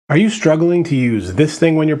Are you struggling to use this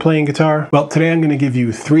thing when you're playing guitar? Well, today I'm going to give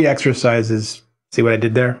you 3 exercises, see what I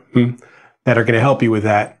did there? That are going to help you with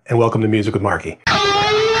that, and welcome to Music with Marky.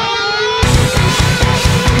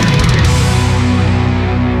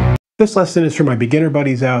 This lesson is for my beginner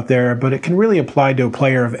buddies out there, but it can really apply to a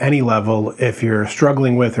player of any level if you're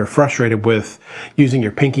struggling with or frustrated with using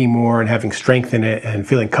your pinky more and having strength in it and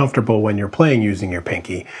feeling comfortable when you're playing using your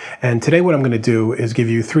pinky. And today what I'm going to do is give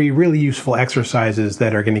you 3 really useful exercises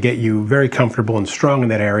that are going to get you very comfortable and strong in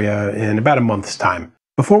that area in about a month's time.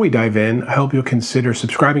 Before we dive in, I hope you'll consider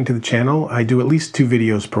subscribing to the channel. I do at least 2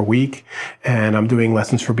 videos per week, and I'm doing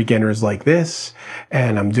lessons for beginners like this,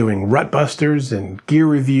 and I'm doing rut busters and gear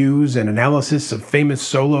reviews and analysis of famous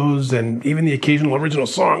solos and even the occasional original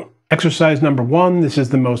song. Exercise number 1, this is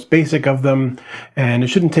the most basic of them, and it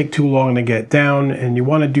shouldn't take too long to get down, and you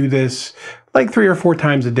want to do this like 3 or 4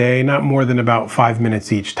 times a day, not more than about 5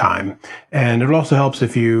 minutes each time. And it also helps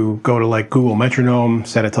if you go to like Google Metronome,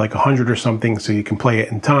 set it to like 100 or something so you can play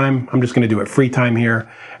it in time. I'm just going to do it free time here.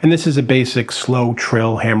 And this is a basic slow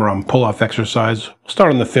trill hammer-on pull-off exercise. We'll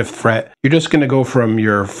start on the 5th fret. You're just going to go from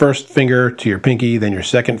your first finger to your pinky, then your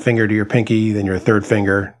second finger to your pinky, then your third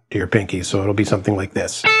finger to your pinky. So it'll be something like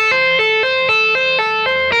this.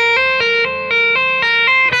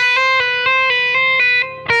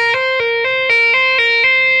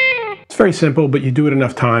 Very simple, but you do it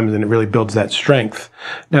enough times and it really builds that strength.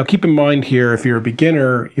 Now keep in mind here, if you're a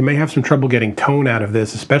beginner, you may have some trouble getting tone out of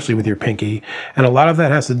this, especially with your pinky, and a lot of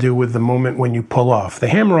that has to do with the moment when you pull off. The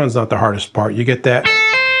hammer-on's not the hardest part. You get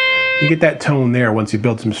that tone there once you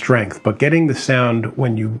build some strength, but getting the sound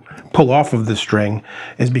when you pull off of the string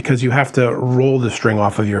is because you have to roll the string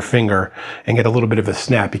off of your finger and get a little bit of a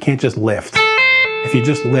snap. You can't just lift. If you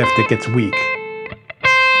just lift, it gets weak.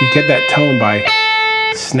 You get that tone by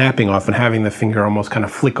snapping off and having the finger almost kind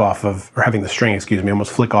of flick off of, or having the string, excuse me,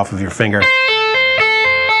 almost flick off of your finger.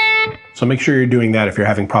 So make sure you're doing that if you're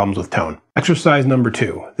having problems with tone. Exercise number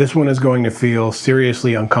 2. This one is going to feel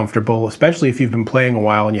seriously uncomfortable, especially if you've been playing a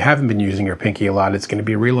while and you haven't been using your pinky a lot. It's going to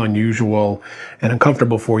be real unusual and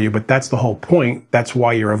uncomfortable for you, but that's the whole point. That's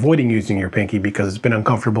why you're avoiding using your pinky, because it's been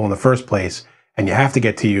uncomfortable in the first place, and you have to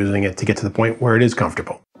get to using it to get to the point where it is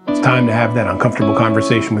comfortable. It's time to have that uncomfortable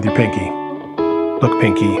conversation with your pinky. Look,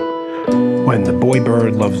 Pinky, when the boy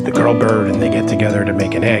bird loves the girl bird and they get together to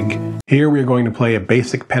make an egg. Here we're going to play a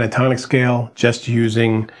basic pentatonic scale, just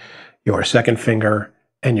using your second finger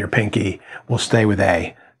and your pinky. We'll stay with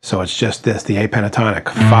A. So it's just this, the A pentatonic.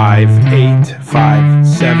 5, 8, 5,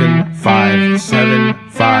 7, 5, 7,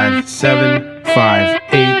 5, 7, 5,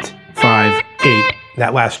 8, 5, 8.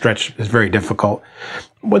 That last stretch is very difficult.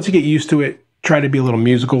 Once you get used to it, try to be a little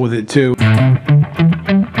musical with it too.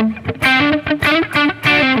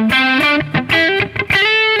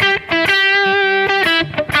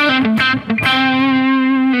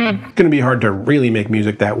 It's going to be hard to really make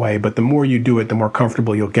music that way, but the more you do it, the more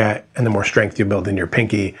comfortable you'll get and the more strength you'll build in your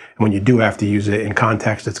pinky. And when you do have to use it in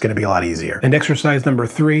context, it's going to be a lot easier. And exercise number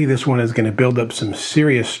 3, this one is going to build up some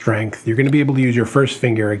serious strength. You're going to be able to use your first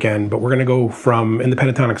finger again, but we're going to go from, in the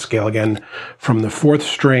pentatonic scale again, from the 4th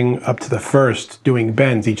string up to the 1st, doing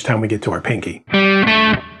bends each time we get to our pinky.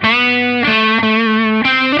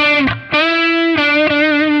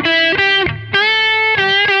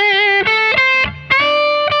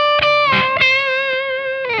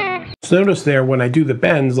 So notice there, when I do the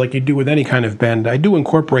bends, like you do with any kind of bend, I do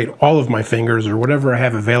incorporate all of my fingers or whatever I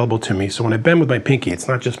have available to me. So when I bend with my pinky, it's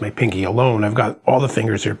not just my pinky alone. I've got all the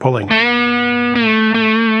fingers here pulling.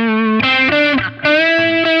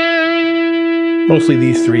 Mostly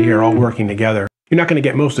these 3 here all working together. You're not going to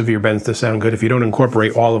get most of your bends to sound good if you don't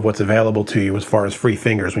incorporate all of what's available to you as far as free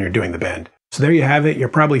fingers when you're doing the bend. So there you have it. You're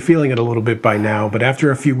probably feeling it a little bit by now, but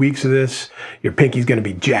after a few weeks of this, your pinky's going to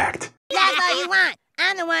be jacked. That's all you want.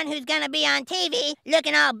 I'm the one who's gonna be on TV,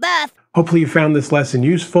 looking all buff. Hopefully you found this lesson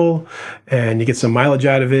useful and you get some mileage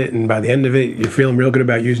out of it, and by the end of it, you're feeling real good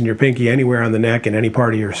about using your pinky anywhere on the neck and any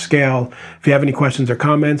part of your scale. If you have any questions or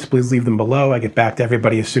comments, please leave them below. I get back to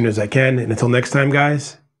everybody as soon as I can. And until next time,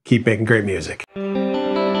 guys, keep making great music.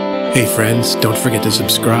 Hey friends, don't forget to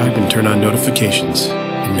subscribe and turn on notifications.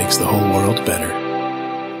 It makes the whole world better.